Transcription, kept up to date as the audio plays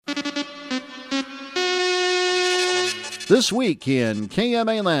This week in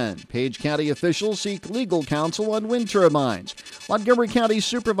KMA Land, Page County officials seek legal counsel on wind turbines. Montgomery County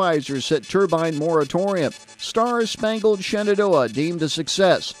supervisors set turbine moratorium. Star-Spangled Shenandoah deemed a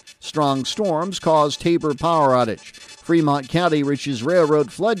success. Strong storms cause Tabor power outage. Fremont County reaches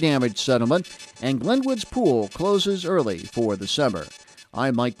railroad flood damage settlement. And Glenwood's pool closes early for the summer.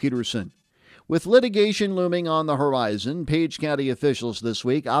 I'm Mike Peterson. With litigation looming on the horizon, Page County officials this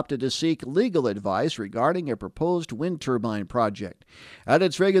week opted to seek legal advice regarding a proposed wind turbine project. At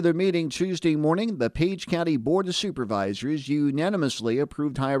its regular meeting Tuesday morning, the Page County Board of Supervisors unanimously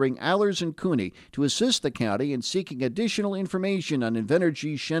approved hiring Allers & Cooney to assist the county in seeking additional information on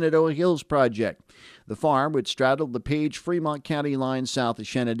Invenergy's Shenandoah Hills project. The farm would straddle the Page-Fremont County line south of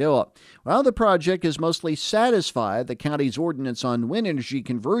Shenandoah. While the project has mostly satisfied the county's ordinance on wind energy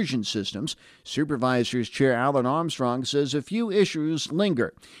conversion systems, Supervisors Chair Alan Armstrong says a few issues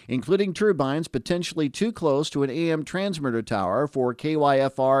linger, including turbines potentially too close to an AM transmitter tower for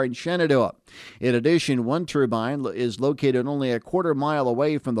KYFR in Shenandoah. In addition, one turbine is located only a quarter-mile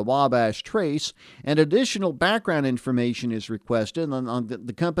away from the Wabash Trace, and additional background information is requested on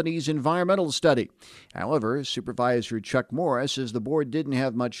the company's environmental study. However, Supervisor Chuck Morris says the board didn't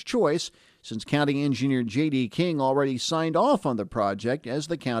have much choice since County Engineer J.D. King already signed off on the project as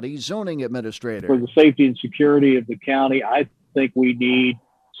the county's zoning administrator. For the safety and security of the county, I think we need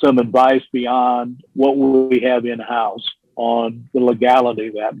some advice beyond what we have in-house on the legality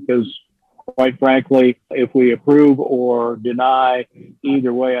of that, because quite frankly, if we approve or deny,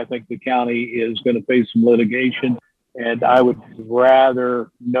 either way, I think the county is going to face some litigation. And I would rather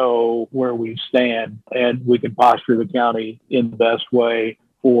know where we stand and we can posture the county in the best way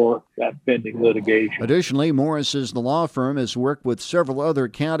for that pending litigation. Additionally, Morris says the law firm has worked with several other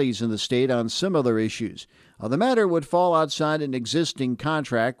counties in the state on similar issues. The matter would fall outside an existing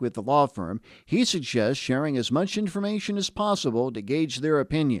contract with the law firm. He suggests sharing as much information as possible to gauge their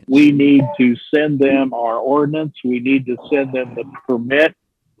opinion. We need to send them our ordinance. We need to send them the permit.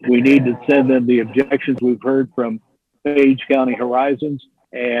 We need to send them the objections we've heard from Page County Horizons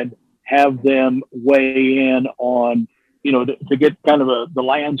and have them weigh in on, to get kind of the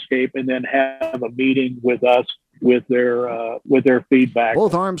landscape, and then have a meeting with us with their feedback.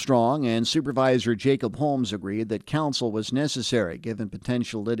 Both Armstrong and Supervisor Jacob Holmes agreed that counsel was necessary given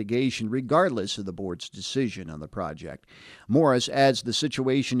potential litigation regardless of the board's decision on the project. Morris adds the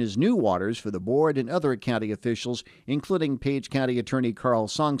situation is new waters for the board and other county officials, including Page County Attorney Carl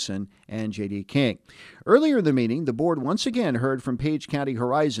Songson and J.D. King. Earlier in the meeting, the board once again heard from Page County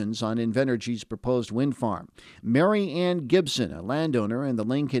Horizons on Invenergy's proposed wind farm. Mary Ann Gibson, a landowner in the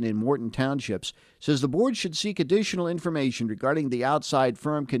Lincoln and Morton townships, says the board should seek additional information regarding the outside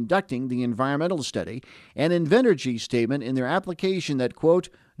firm conducting the environmental study and Invenergy's statement in their application that, quote,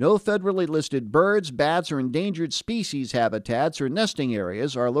 no federally listed birds, bats, or endangered species habitats or nesting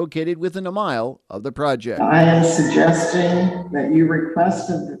areas are located within a mile of the project. I am suggesting that you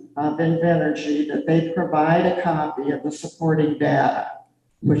request of Invenergy that they provide a copy of the supporting data,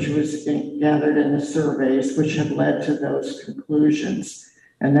 which was gathered in the surveys, which have led to those conclusions.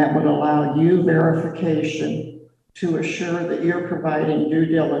 And that would allow you verification to assure that you're providing due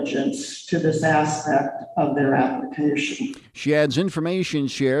diligence to this aspect of their application. She adds information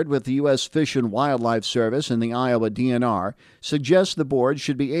shared with the U.S. Fish and Wildlife Service and the Iowa DNR suggests the board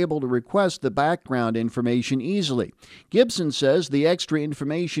should be able to request the background information easily. Gibson says the extra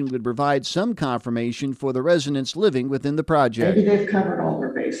information would provide some confirmation for the residents living within the project. Maybe they've covered all their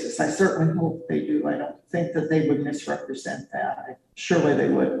bases. I certainly hope they do. I don't think that they would misrepresent that. Surely they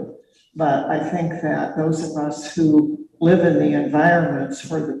wouldn't. But I think that those of us who live in the environments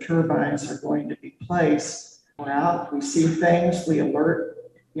where the turbines are going to be placed, we're out, we see things, we alert,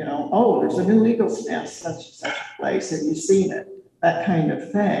 oh, there's a new eagle's nest, such and such a place, have you seen it? That kind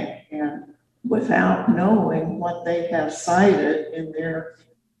of thing. And without knowing what they have cited in their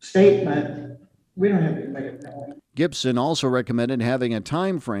statement, we don't have any way of knowing. Gibson also recommended having a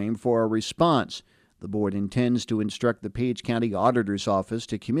time frame for a response. The board intends to instruct the Page County Auditor's Office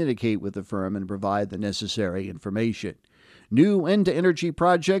to communicate with the firm and provide the necessary information. New wind-to-energy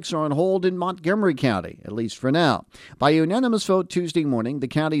projects are on hold in Montgomery County, at least for now. By unanimous vote Tuesday morning, the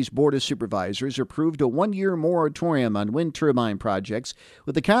county's Board of Supervisors approved a one-year moratorium on wind turbine projects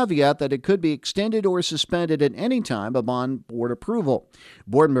with the caveat that it could be extended or suspended at any time upon board approval.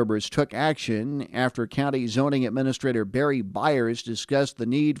 Board members took action after County Zoning Administrator Barry Byers discussed the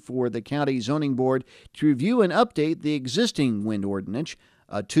need for the County Zoning Board to review and update the existing wind ordinance,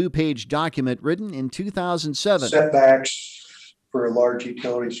 a two-page document written in 2007. Setbacks for a large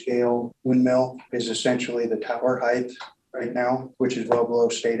utility scale windmill is essentially the tower height right now, which is well below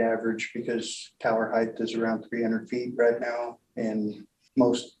state average because tower height is around 300 feet right now. And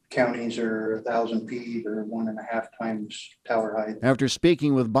most counties are 1,000 feet or 1.5 times tower height. After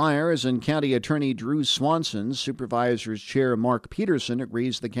speaking with Byers and County Attorney Drew Swanson, Supervisors Chair Mark Peterson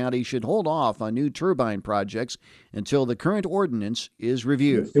agrees the county should hold off on new turbine projects until the current ordinance is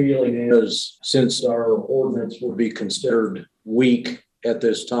reviewed. The feeling is, since our ordinance would be considered weak at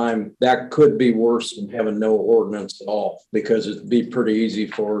this time, that could be worse than having no ordinance at all, because it'd be pretty easy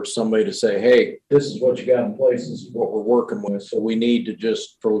for somebody to say, hey, this is what you got in place, this is what we're working with. So we need to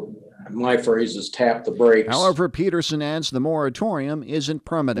just, for my phrase is, tap the brakes. However, Peterson adds the moratorium isn't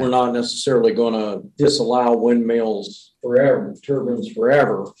permanent. We're not necessarily going to disallow windmills forever, turbines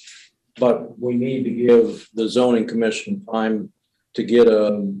forever, but we need to give the zoning commission time to get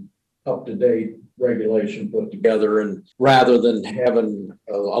a up-to-date regulation put together, and rather than having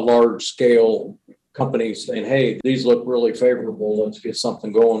a large scale company saying, hey, these look really favorable, let's get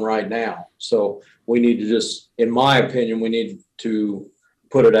something going right now. So we need to just, in my opinion, we need to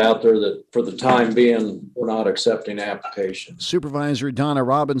put it out there that for the time being, we're not accepting applications. Supervisor Donna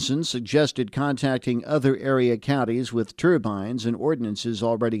Robinson suggested contacting other area counties with turbines and ordinances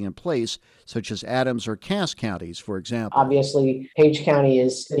already in place, such as Adams or Cass counties, for example. Obviously, Page County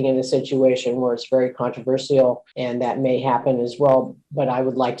is sitting in a situation where it's very controversial, and that may happen as well. But I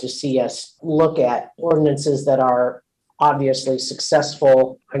would like to see us look at ordinances that are obviously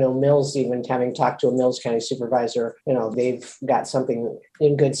successful. I know Mills, even having talked to a Mills County supervisor, they've got something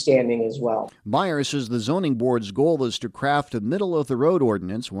in good standing as well. Byers says the zoning board's goal is to craft a middle-of-the-road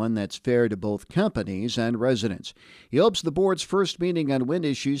ordinance, one that's fair to both companies and residents. He hopes the board's first meeting on wind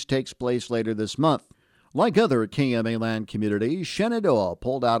issues takes place later this month. Like other KMA land communities, Shenandoah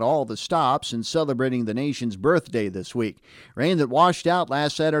pulled out all the stops in celebrating the nation's birthday this week. Rain that washed out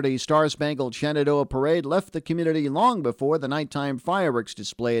last Saturday's Star-Spangled Shenandoah Parade left the community long before the nighttime fireworks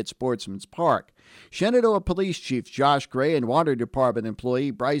display at Sportsman's Park. Shenandoah Police Chief Josh Gray and Water Department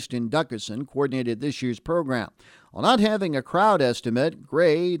employee Bryceton Duckerson coordinated this year's program. While not having a crowd estimate,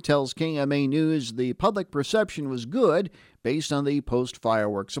 Gray tells KMA News the public perception was good based on the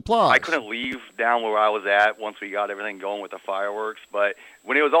post-fireworks applause. I couldn't leave down where I was at once we got everything going with the fireworks, but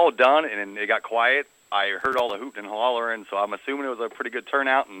when it was all done and it got quiet, I heard all the hooting and hollering, so I'm assuming it was a pretty good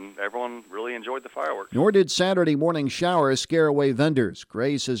turnout and everyone really enjoyed the fireworks. Nor did Saturday morning showers scare away vendors.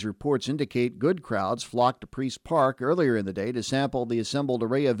 Gray says reports indicate good crowds flocked to Priest Park earlier in the day to sample the assembled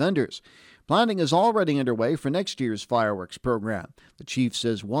array of vendors. Planning is already underway for next year's fireworks program. The chief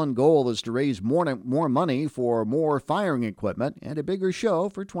says one goal is to raise more money for more firing equipment and a bigger show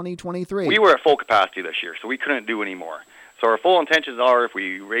for 2023. We were at full capacity this year, so we couldn't do any more. So our full intentions are, if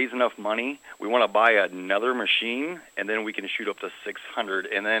we raise enough money, we want to buy another machine, and then we can shoot up to 600.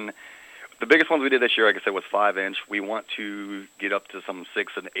 And then the biggest ones we did this year, like I said, was 5-inch. We want to get up to some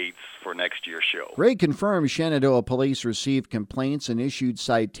 6 and 8s for next year's show. Gray confirmed Shenandoah police received complaints and issued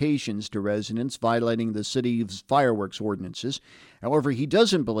citations to residents violating the city's fireworks ordinances. However, he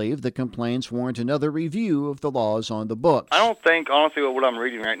doesn't believe the complaints warrant another review of the laws on the books. I don't think, honestly, what I'm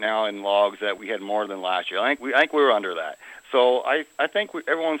reading right now in logs, that we had more than last year. I think we were under that. So I think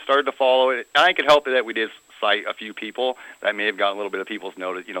everyone started to follow it. I think it helped that we did cite a few people that may have gotten a little bit of people's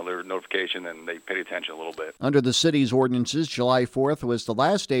their notification, and they paid attention a little bit. Under the city's ordinances, July 4th was the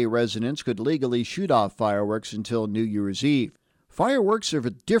last day residents could legally shoot off fireworks until New Year's Eve. Fireworks of a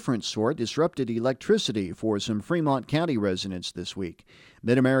different sort disrupted electricity for some Fremont County residents this week.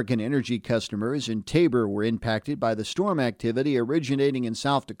 Mid-American Energy customers in Tabor were impacted by the storm activity originating in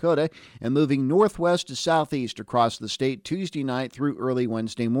South Dakota and moving northwest to southeast across the state Tuesday night through early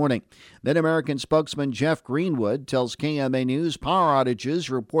Wednesday morning. Mid-American spokesman Jeff Greenwood tells KMA News power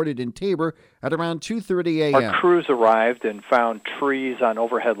outages reported in Tabor at around 2:30 a.m. Our crews arrived and found trees on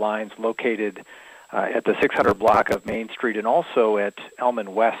overhead lines located at the 600 block of Main Street and also at Elm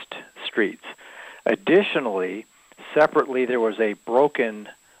and West Streets. Additionally, separately, there was a broken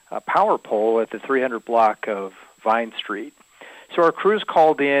power pole at the 300 block of Vine Street. So our crews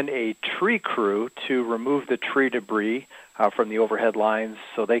called in a tree crew to remove the tree debris from the overhead lines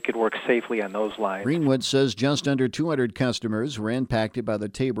so they could work safely on those lines. Greenwood says just under 200 customers were impacted by the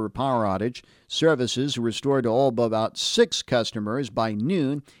Tabor power outage. Services were restored to all but about 6 customers by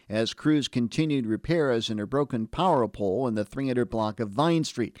noon as crews continued repairs in a broken power pole in the 300 block of Vine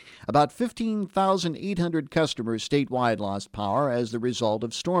Street. About 15,800 customers statewide lost power as the result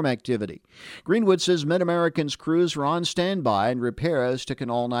of storm activity. Greenwood says Mid-American's crews were on standby and repairs took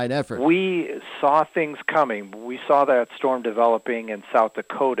an all-night effort. We saw things coming. We saw that storm developing in South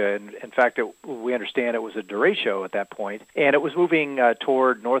Dakota. And in fact, we understand it was a derecho at that point, and it was moving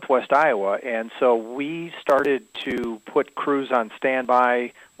toward northwest Iowa. And so we started to put crews on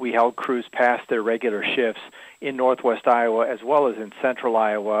standby. We held crews past their regular shifts in northwest Iowa as well as in central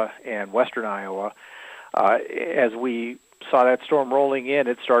Iowa and western Iowa. As we saw that storm rolling in,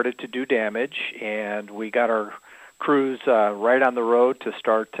 it started to do damage, and we got our crews right on the road to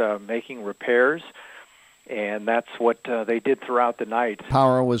start making repairs. And that's what they did throughout the night.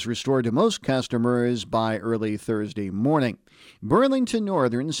 Power was restored to most customers by early Thursday morning. Burlington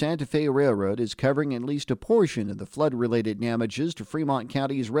Northern Santa Fe Railroad is covering at least a portion of the flood-related damages to Fremont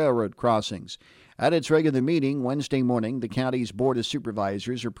County's railroad crossings. At its regular meeting Wednesday morning, the county's Board of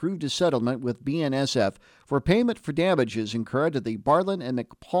Supervisors approved a settlement with BNSF for payment for damages incurred at the Bartlett and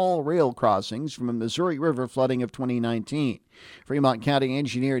McPaul rail crossings from the Missouri River flooding of 2019. Fremont County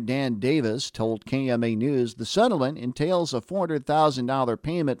engineer Dan Davis told KMA News the settlement entails a $400,000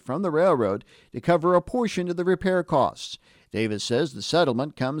 payment from the railroad to cover a portion of the repair costs. Davis says the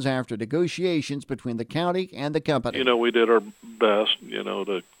settlement comes after negotiations between the county and the company. We did our best,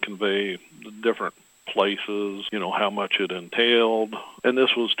 to convey the different places, how much it entailed. And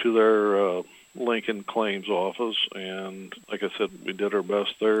this was to their Lincoln Claims Office. And like I said, we did our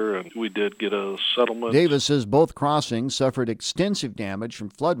best there, and we did get a settlement. Davis says both crossings suffered extensive damage from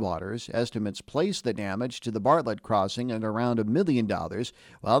floodwaters. Estimates place the damage to the Bartlett crossing at around $1 million,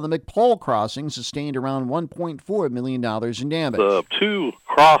 while the McPaul crossing sustained around $1.4 million in damage. The two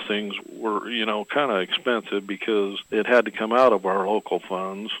crossings were, kind of expensive because it had to come out of our local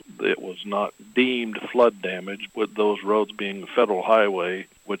funds. It was not deemed flood damage, with those roads being federal highway,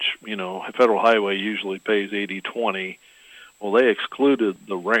 which, federal highway usually pays 80/20. Well, they excluded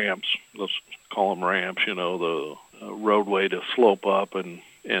the ramps, let's call them ramps, the roadway to slope up and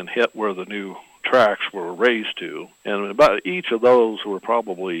hit where the new tracks were raised to. And about each of those were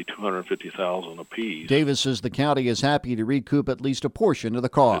probably $250,000 apiece. Davis says the county is happy to recoup at least a portion of the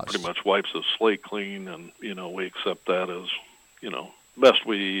cost. It pretty much wipes the slate clean, and, we accept that as, best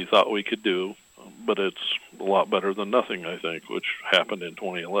we thought we could do. But it's a lot better than nothing, I think, which happened in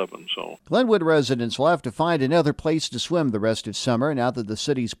 2011. So Glenwood residents will have to find another place to swim the rest of summer now that the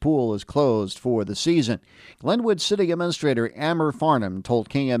city's pool is closed for the season. Glenwood City Administrator Amber Farnham told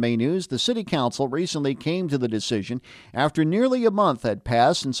KMA News the City Council recently came to the decision after nearly a month had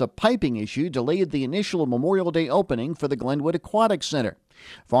passed since a piping issue delayed the initial Memorial Day opening for the Glenwood Aquatic Center.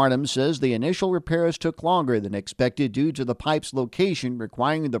 Farnham says the initial repairs took longer than expected due to the pipe's location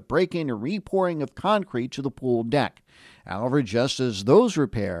requiring the break-in and repouring of concrete to the pool deck. However, just as those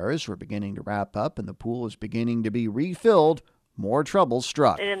repairs were beginning to wrap up and the pool was beginning to be refilled, more trouble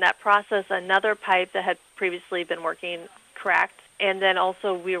struck. And in that process, another pipe that had previously been working cracked, and then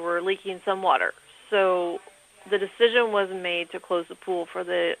also we were leaking some water. So the decision was made to close the pool for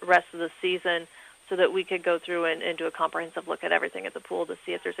the rest of the season, so that we could go through and do a comprehensive look at everything at the pool to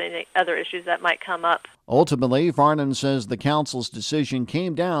see if there's any other issues that might come up. Ultimately, Farnham says the council's decision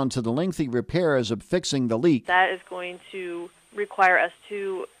came down to the lengthy repairs of fixing the leak. That is going to require us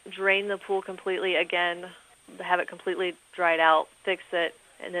to drain the pool completely again, have it completely dried out, fix it,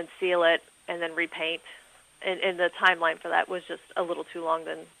 and then seal it, and then repaint. And the timeline for that was just a little too long.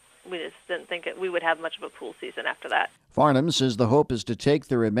 Then we just didn't think we would have much of a pool season after that. Farnham says the hope is to take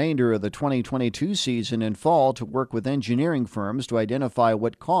the remainder of the 2022 season in fall to work with engineering firms to identify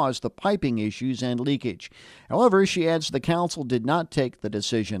what caused the piping issues and leakage. However, she adds the council did not take the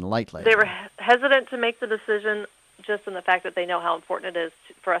decision lightly. They were hesitant to make the decision just in the fact that they know how important it is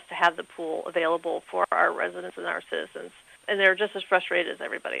for us to have the pool available for our residents and our citizens. And they're just as frustrated as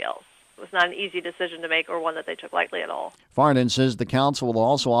everybody else. It was not an easy decision to make or one that they took lightly at all. Farnham says the council will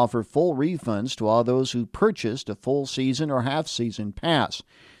also offer full refunds to all those who purchased a full season or half-season pass.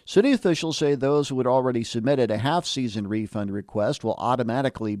 City officials say those who had already submitted a half-season refund request will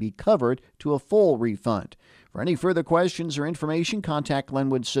automatically be covered to a full refund. For any further questions or information, contact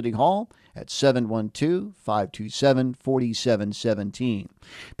Glenwood City Hall at 712-527-4717.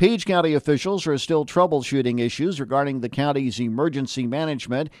 Page County officials are still troubleshooting issues regarding the county's emergency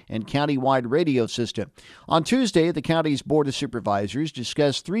management and countywide radio system. On Tuesday, the county's Board of Supervisors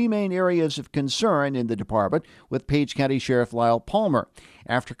discussed three main areas of concern in the department with Page County Sheriff Lyle Palmer.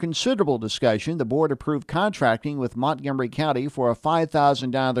 After considerable discussion, the board approved contracting with Montgomery County for a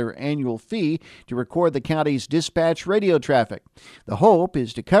 $5,000 annual fee to record the county's county's dispatch radio traffic. The hope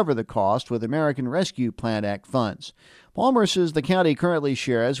is to cover the cost with American Rescue Plan Act funds. Palmer says the county currently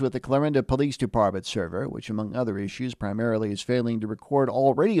shares with the Clarinda Police Department server, which among other issues primarily is failing to record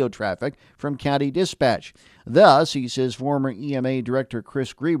all radio traffic from county dispatch. Thus, he says former EMA Director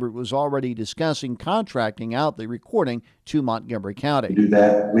Chris Griebert was already discussing contracting out the recording to Montgomery County. To do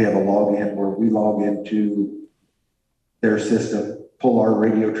that, we have a login where we log into their system, pull our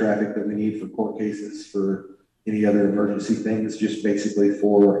radio traffic that we need for court cases, for any other emergency things, just basically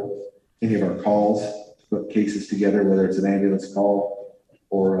for any of our calls. Put cases together, whether it's an ambulance call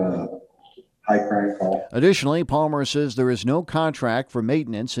or a high crime call. Additionally, Palmer says there is no contract for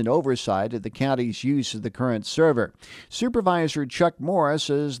maintenance and oversight of the county's use of the current server. Supervisor Chuck Morris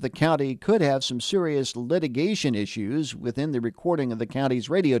says the county could have some serious litigation issues within the recording of the county's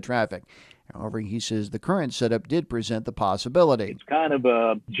radio traffic. However, he says the current setup did present the possibility. It's kind of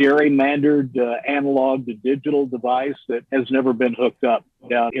a gerrymandered analog to digital device that has never been hooked up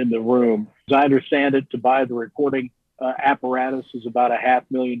down in the room. As I understand it, to buy the recording apparatus is about a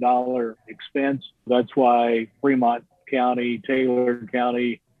 $500,000 expense. That's why Fremont County, Taylor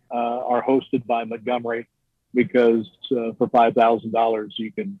County are hosted by Montgomery, because for $5,000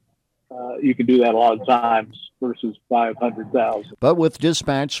 you can do that a lot of times versus $500,000. But with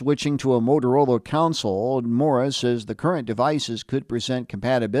dispatch switching to a Motorola console, Morris says the current devices could present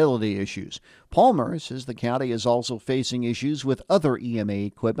compatibility issues. Palmer says the county is also facing issues with other EMA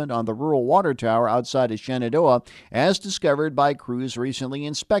equipment on the rural water tower outside of Shenandoah, as discovered by crews recently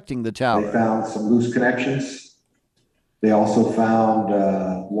inspecting the tower. They found some loose connections. They also found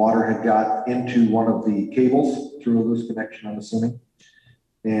water had got into one of the cables through a loose connection, I'm assuming.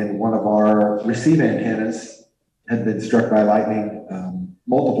 And one of our receive antennas had been struck by lightning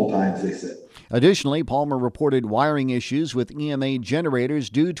multiple times, they said. Additionally, Palmer reported wiring issues with EMA generators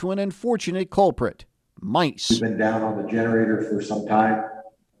due to an unfortunate culprit, mice. We've been down on the generator for some time.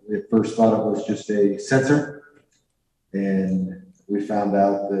 We at first thought it was just a sensor, and we found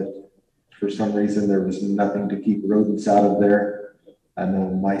out that for some reason there was nothing to keep rodents out of there.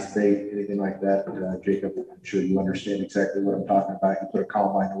 No mice bait, anything like that. Jacob, I'm sure you understand exactly what I'm talking about. You put a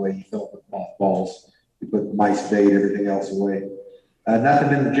combine away, you fill it with mothballs, you put mice bait, everything else away.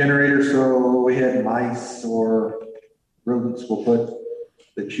 Nothing in the generator, so we had mice or rodents. We'll put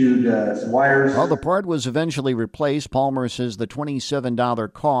that chewed some wires. While the part was eventually replaced, Palmer says the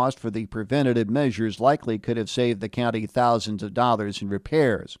 $27 cost for the preventative measures likely could have saved the county thousands of dollars in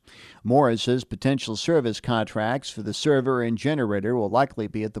repairs. Morris says potential service contracts for the server and generator will likely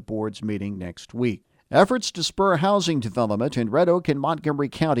be at the board's meeting next week. Efforts to spur housing development in Red Oak and Montgomery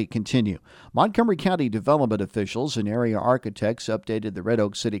County continue. Montgomery County development officials and area architects updated the Red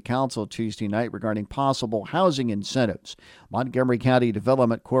Oak City Council Tuesday night regarding possible housing incentives. Montgomery County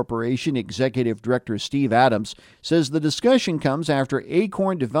Development Corporation Executive Director Steve Adams says the discussion comes after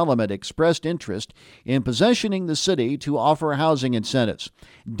Acorn Development expressed interest in positioning the city to offer housing incentives.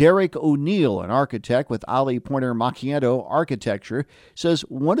 Derek O'Neill, an architect with Ali Pointer Macchiato Architecture, says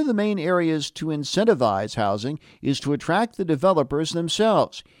one of the main areas to incentivize housing is to attract the developers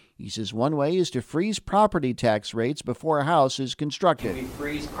themselves. He says one way is to freeze property tax rates before a house is constructed. We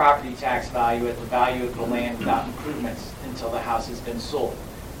freeze property tax value at the value of the land without improvements until the house has been sold.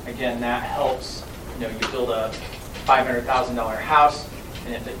 Again, that helps. You build a $500,000 house,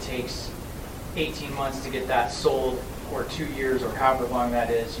 and if it takes 18 months to get that sold, or 2 years, or however long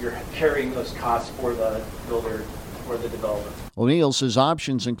that is, you're carrying those costs for the builder or the developer. O'Neill says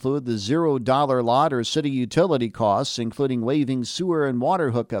options include the $0 lot or city utility costs, including waiving sewer and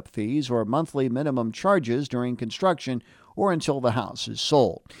water hookup fees or monthly minimum charges during construction or until the house is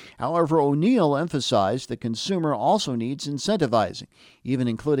sold. However, O'Neill emphasized the consumer also needs incentivizing, even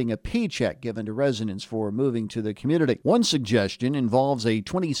including a paycheck given to residents for moving to the community. One suggestion involves a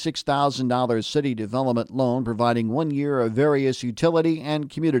 $26,000 city development loan providing 1 year of various utility and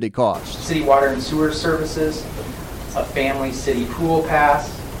community costs. City water and sewer services, a family city pool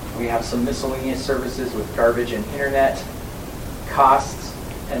pass. We have some miscellaneous services with garbage and internet costs.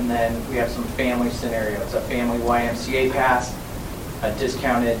 And then we have some family scenarios, a family YMCA pass, a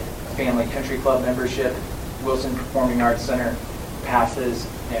discounted family country club membership, Wilson Performing Arts Center passes,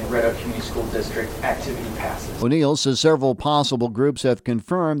 and Red Oak Community School District activity passes. O'Neill says several possible groups have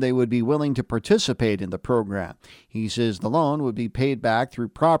confirmed they would be willing to participate in the program. He says the loan would be paid back through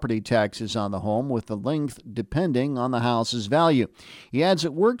property taxes on the home, with the length depending on the house's value. He adds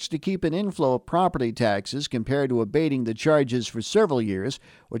it works to keep an inflow of property taxes compared to abating the charges for several years,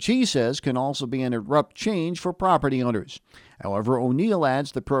 which he says can also be an abrupt change for property owners. However, O'Neill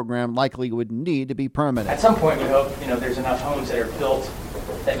adds the program likely would need to be permanent. At some point, we hope there's enough homes that are built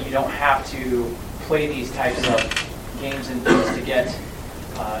that you don't have to play these types of games and things to get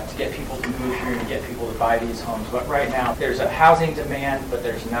people to move here and to get people to buy these homes. But right now, there's a housing demand, but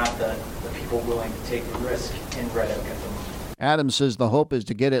there's not the people willing to take the risk in Red Oak at the moment. Adams says the hope is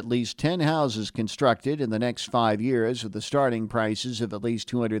to get at least 10 houses constructed in the next 5 years with the starting prices of at least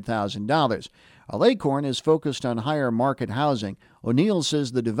 $200,000. Acorn is focused on higher market housing. O'Neill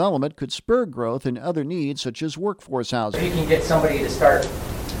says the development could spur growth in other needs such as workforce housing. If you can get somebody to start,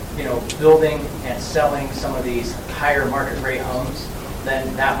 building and selling some of these higher market rate homes,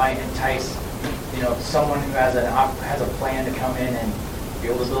 then that might entice, someone who has a plan to come in and be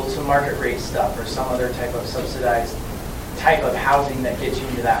able to build some market rate stuff or some other type of subsidized type of housing that gets you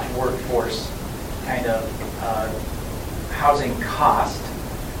into that workforce kind of housing cost.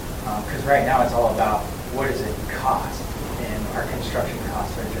 Because right now it's all about what does it cost, and our construction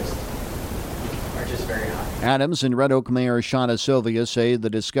costs are just very high. Adams and Red Oak Mayor Shauna Sylvia say the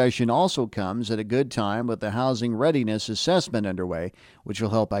discussion also comes at a good time with the housing readiness assessment underway, which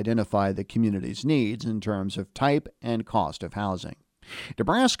will help identify the community's needs in terms of type and cost of housing.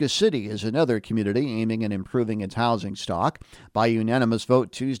 Nebraska City is another community aiming at improving its housing stock. By unanimous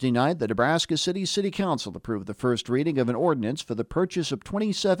vote Tuesday night, the Nebraska City City Council approved the first reading of an ordinance for the purchase of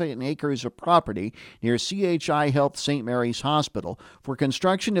 27 acres of property near CHI Health St. Mary's Hospital for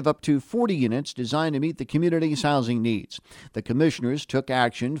construction of up to 40 units designed to meet the community's housing needs. The commissioners took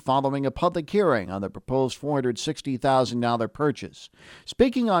action following a public hearing on the proposed $460,000 purchase.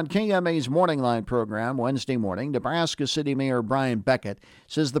 Speaking on KMA's Morning Line program Wednesday morning, Nebraska City Mayor Brian Beckett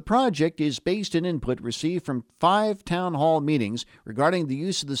says the project is based on input received from 5 town hall meetings regarding the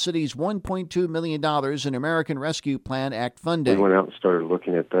use of the city's $1.2 million in American Rescue Plan Act funding. We went out and started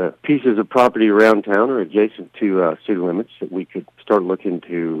looking at the pieces of property around town or adjacent to city limits that we could start looking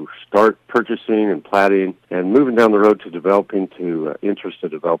to start purchasing and platting and moving down the road to developing to interest a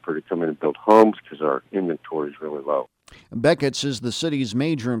developer to come in and build homes because our inventory is really low. Beckett says the city's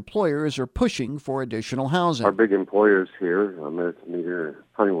major employers are pushing for additional housing. Our big employers here, American Meter,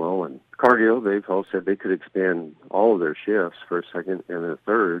 Honeywell, and Cargill, they've all said they could expand all of their shifts for a second and a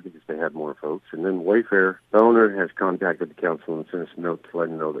third because they had more folks. And then Wayfair, the owner, has contacted the council and sent us a note to let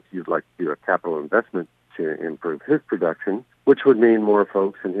them know that he would like to do a capital investment to improve his production, which would mean more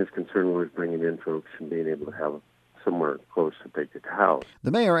folks, and his concern was bringing in folks and being able to have somewhere close that they could house.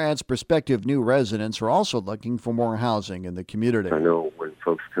 The mayor adds prospective new residents are also looking for more housing in the community. I know when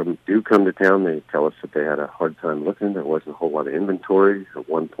folks do come to town, they tell us that they had a hard time looking. There wasn't a whole lot of inventory. At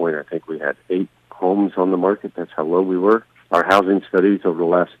one point, I think we had 8 homes on the market. That's how low we were. Our housing studies over the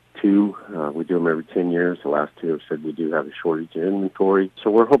last 2, we do them every 10 years. The last 2 have said we do have a shortage in inventory.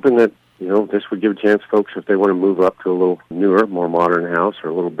 So we're hoping that this would give a chance, folks, if they want to move up to a little newer, more modern house or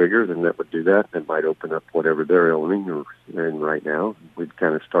a little bigger, then that would do that. That might open up whatever they're owning or in right now. We'd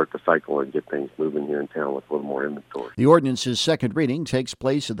kind of start the cycle and get things moving here in town with a little more inventory. The ordinance's second reading takes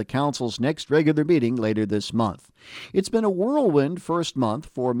place at the council's next regular meeting later this month. It's been a whirlwind first month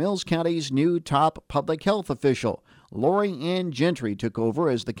for Mills County's new top public health official. Lori Ann Gentry took over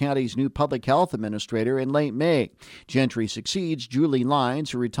as the county's new public health administrator in late May. Gentry succeeds Julie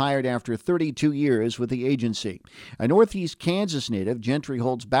Lyons, who retired after 32 years with the agency. A Northeast Kansas native, Gentry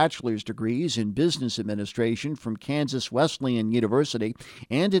holds bachelor's degrees in business administration from Kansas Wesleyan University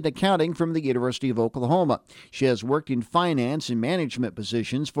and in accounting from the University of Oklahoma. She has worked in finance and management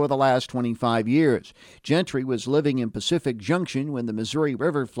positions for the last 25 years. Gentry was living in Pacific Junction when the Missouri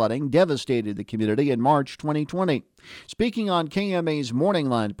River flooding devastated the community in March 2020. Speaking on KMA's Morning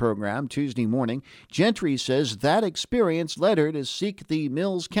Line program Tuesday morning, Gentry says that experience led her to seek the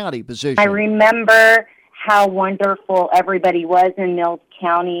Mills County position. I remember how wonderful everybody was in Mills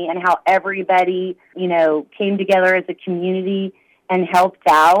County and how everybody, came together as a community and helped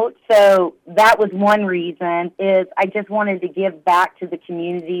out. So that was one reason, is I just wanted to give back to the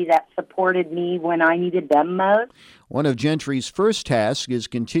community that supported me when I needed them most. One of Gentry's first tasks is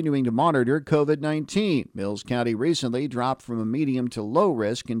continuing to monitor COVID-19. Mills County recently dropped from a medium to low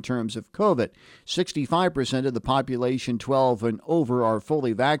risk in terms of COVID. 65% of the population 12 and over are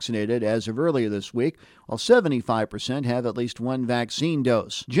fully vaccinated as of earlier this week, while 75% have at least one vaccine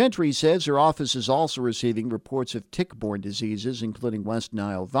dose. Gentry says her office is also receiving reports of tick-borne diseases, including West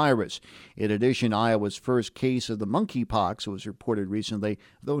Nile virus. In addition, Iowa's first case of the monkeypox was reported recently,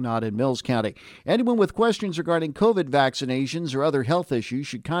 though not in Mills County. Anyone with questions regarding COVID vaccinations or other health issues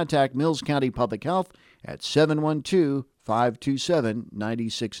should contact Mills County Public Health at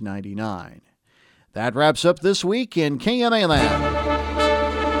 712-527-9699. That wraps up this week in KMA Land.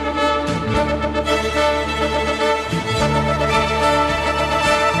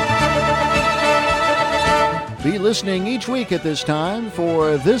 Be listening each week at this time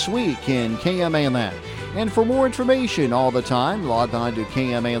for This Week in KMA Land. And for more information all the time, log on to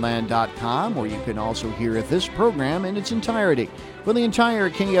KMAland.com, where you can also hear this program in its entirety. For the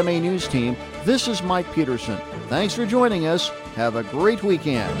entire KMA News team, this is Mike Peterson. Thanks for joining us. Have a great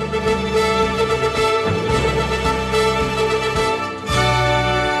weekend.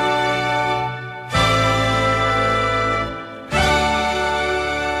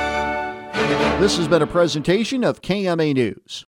 This has been a presentation of KMA News.